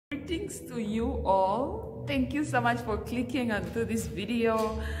Greetings to you all. Thank you so much for clicking onto this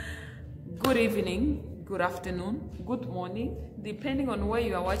video. Good evening, good afternoon, good morning, depending on where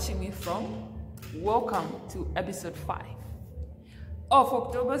you are watching me from. Welcome to episode 5 of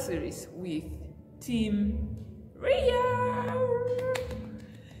October series with Team Ria.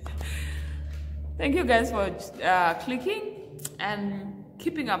 Thank you guys for clicking and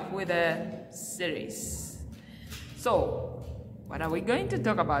keeping up with the series. So, what are we going to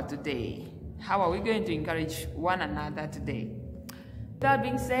talk about today? How are we going to encourage one another today? That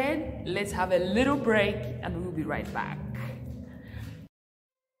being said, let's have a little break and we'll be right back.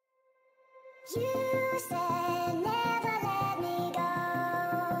 You said never let me go.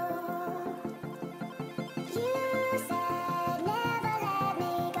 You said never let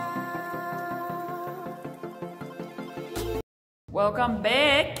me go. Welcome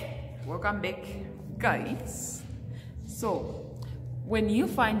back guys. So when you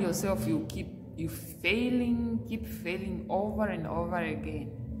find yourself keep failing over and over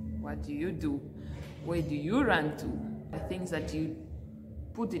again, what do? Where do you run to? The things that you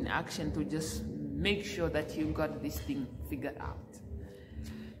put in action to just make sure that you got this thing figured out.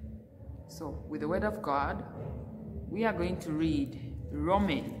 So with the word of God, we are going to read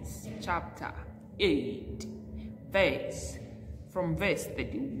Romans chapter 8 from verse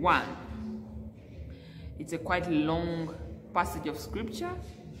 31. It's a quite long passage of scripture,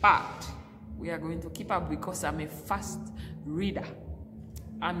 but we are going to keep up because I'm a fast reader.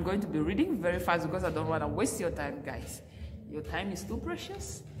 I'm going to be reading very fast because I don't want to waste your time, guys. Your time is too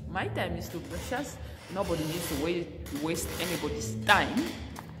precious. My time is too precious. Nobody needs to waste anybody's time.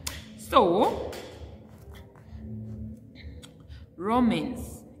 So,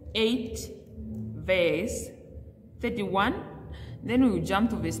 Romans 8 verse 31. Then we will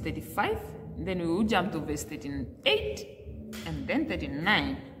jump to verse 35. Then we will jump to verse 38. And then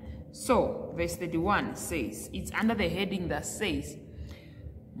 39. So, verse 31 says, it's under the heading that says,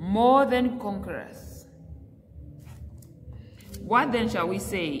 more than conquerors. What then shall we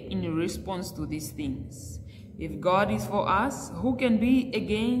say in response to these things? If God is for us, who can be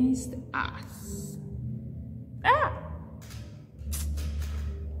against us?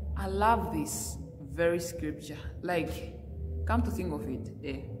 I love this very scripture. Like, come to think of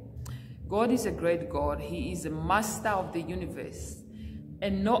it, God is a great God. He is a master of the universe.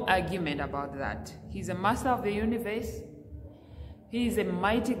 And no argument about that. He's a master of the universe. He is a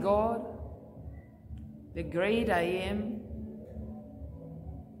mighty God. The great I am.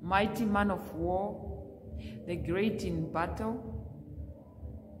 Mighty man of war. The great in battle.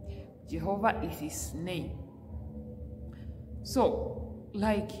 Jehovah is his name. So,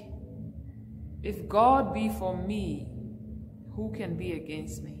 like, if God be for me, who can be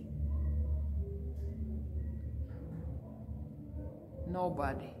against me?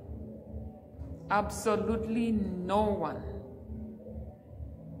 Nobody. Absolutely no one.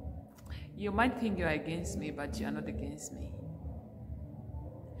 You might think you're against me, but you're not against me.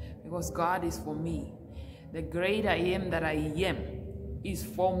 Because God is for me. The great I am that I am is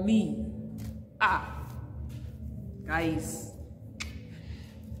for me. Guys.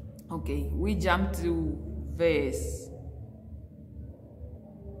 Okay, we jump to verse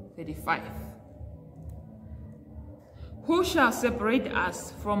 35. Who shall separate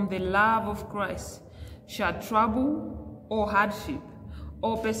us from the love of Christ? Shall trouble or hardship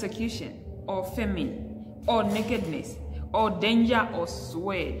or persecution or famine or nakedness or danger or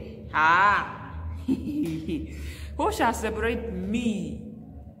sword? Who shall separate me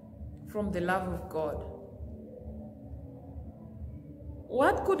from the love of God?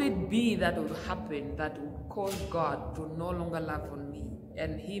 What could it be that would happen that would cause God to no longer love on me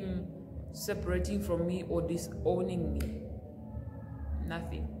and him separating from me or disowning me?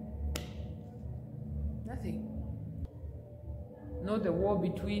 Nothing. Nothing. Not the war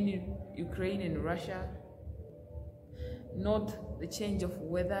between Ukraine and Russia. Not the change of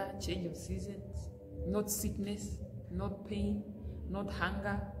weather, change of seasons. Not sickness, not pain, not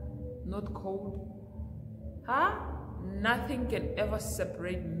hunger, not cold. Nothing can ever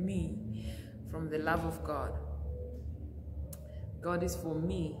separate me from the love of God. God is for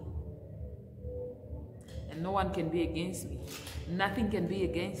me. And no one can be against me. Nothing can be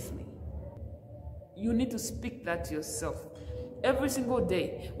against me. You need to speak that to yourself. Every single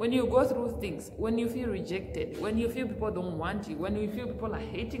day, when you go through things, when you feel rejected, when you feel people don't want you, when you feel people are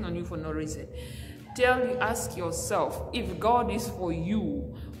hating on you for no reason, ask yourself, if God is for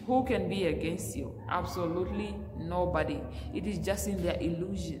you, who can be against you? Absolutely nobody. It is just in their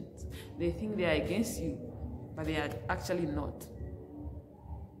illusions. They think they are against you, but they are actually not.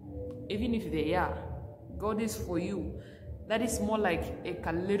 Even if they are, God is for you. that is more like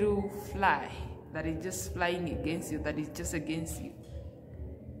a little fly that is just flying against you, that is just against you,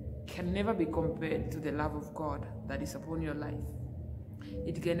 can never be compared to the love of God that is upon your life.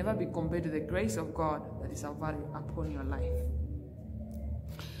 It can never be compared to the grace of God that is upon your life.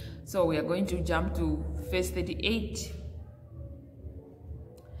 So we are going to jump to verse 38.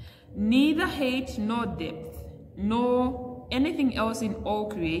 Neither hate nor depth, nor anything else in all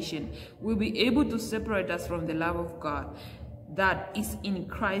creation will be able to separate us from the love of God that is in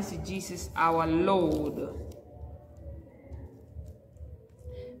Christ Jesus our Lord.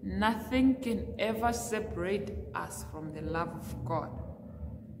 Nothing can ever separate us from the love of God.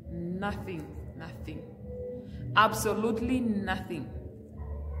 Nothing, nothing. Absolutely nothing.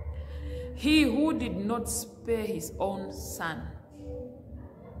 He who did not spare his own son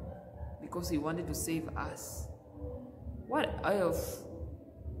because he wanted to save us. What else?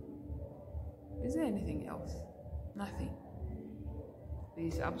 Is there anything else? Nothing. There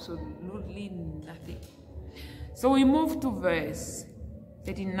is absolutely nothing. So we move to verse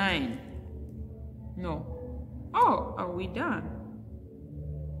 39. No. Oh, are we done?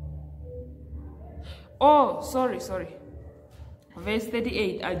 Oh, sorry. Verse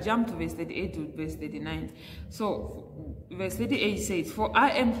 38. I jumped to verse 38 to verse 39. So, verse 38 says, "For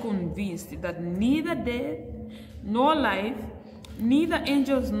I am convinced that neither death, nor life, neither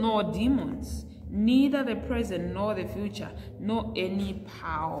angels nor demons, neither the present nor the future, nor any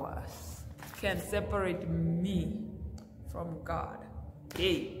powers can separate me from God."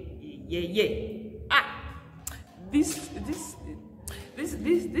 This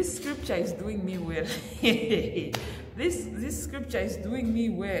scripture is doing me well. This scripture is doing me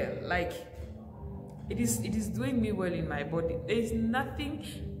well. Like it is doing me well in my body. There is nothing,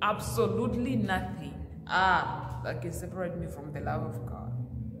 absolutely nothing, that can separate me from the love of God.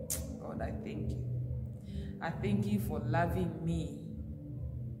 God, I thank you. I thank you for loving me.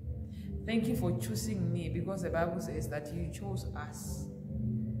 Thank you for choosing me, because the Bible says that you chose us.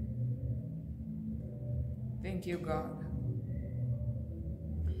 Thank you, God.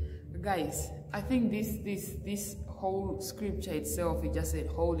 Guys, I think this whole scripture itself is just a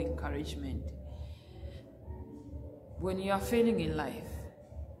whole encouragement. When you are failing in life,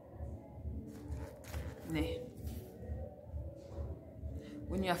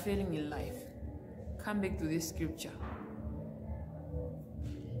 when you are failing in life, come back to this scripture.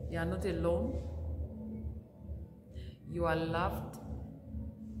 You are not alone. You are loved.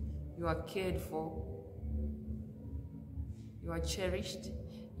 You are cared for. You are cherished.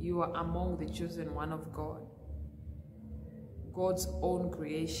 You are among the chosen one of God. God's own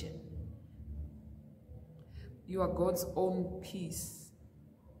creation. You are God's own peace.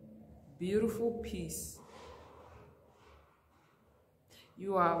 Beautiful peace.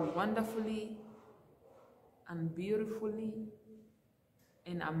 You are wonderfully and beautifully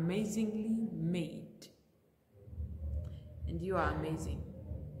and amazingly made. And you are amazing.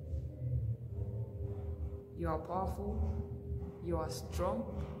 You are powerful. You are strong.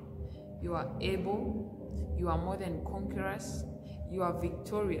 You are able. You are more than conquerors. You are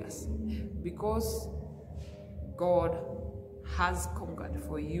victorious, because God has conquered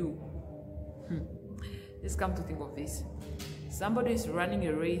for you. Let's come to think of this. Somebody is running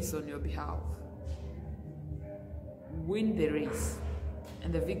a race on your behalf. Win the race,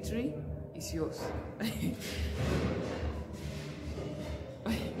 and the victory is yours.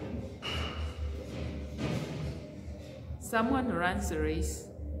 Someone runs a race.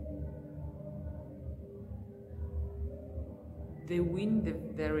 They win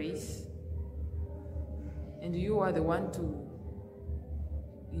the race, and you are the one to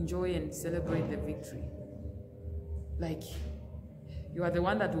enjoy and celebrate the victory. Like, you are the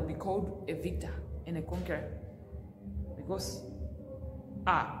one that will be called a victor and a conqueror, because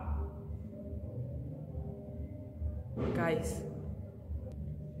guys,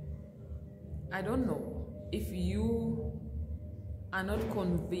 I don't know if you are not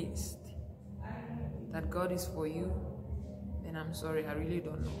convinced that God is for you, then I'm sorry, I really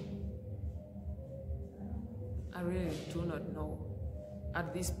don't know. I really do not know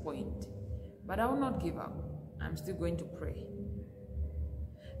at this point. But I will not give up. I'm still going to pray.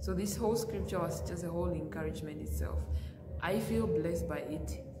 So this whole scripture was just a whole encouragement itself. I feel blessed by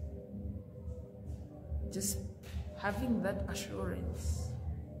it. Just having that assurance,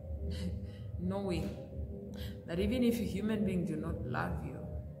 knowing that even if human beings do not love you,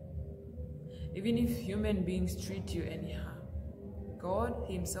 even if human beings treat you anyhow, God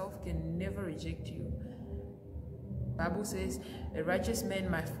himself can never reject you. Bible says, a righteous man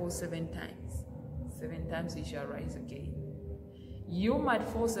might fall 7 times. 7 times he shall rise again. You might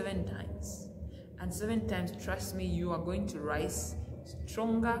fall 7 times, And 7 times, trust me, you are going to rise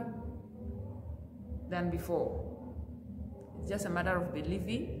stronger than before. It's just a matter of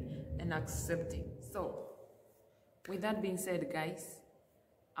believing and accepting. So, with that being said, guys,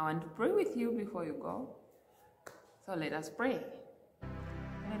 I want to pray with you before you go. So let us pray.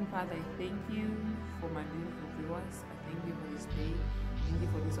 Heavenly Father, I thank you for my beautiful viewers. I thank you for this day. Thank you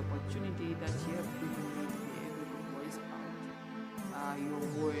for this opportunity that you have given me to be able to voice out your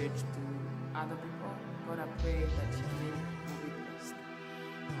word to other people. God, I pray that your name will be blessed.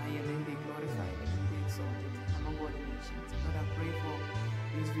 Your name be glorified and be exalted among all the nations. God, I pray for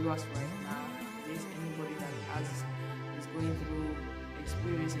these viewers right now. If there's anybody that is going through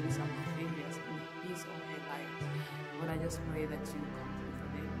experiencing some failures in his or her life, God, I just pray that you come through for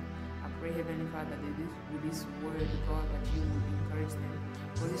them. I pray, Heavenly Father, that with this word, God, that you will encourage them.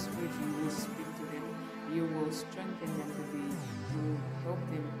 Holy Spirit, you will speak to them. You will strengthen them to help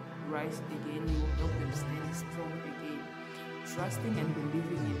them rise again. You will help them stand strong again, trusting and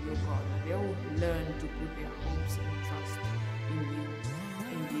believing in you, God. They will learn to put their hopes and trust in you.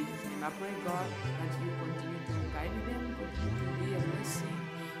 In Jesus' name, I pray, God, that you continue to guide them, continue to be a blessing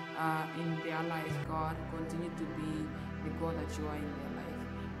in their life, God. Continue to be the God that you are in their life.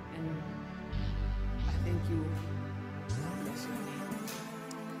 And I thank you. I bless your name.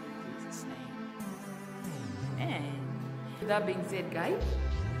 In Jesus' name. And with that being said, guys,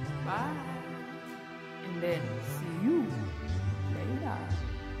 bye. And then see you later.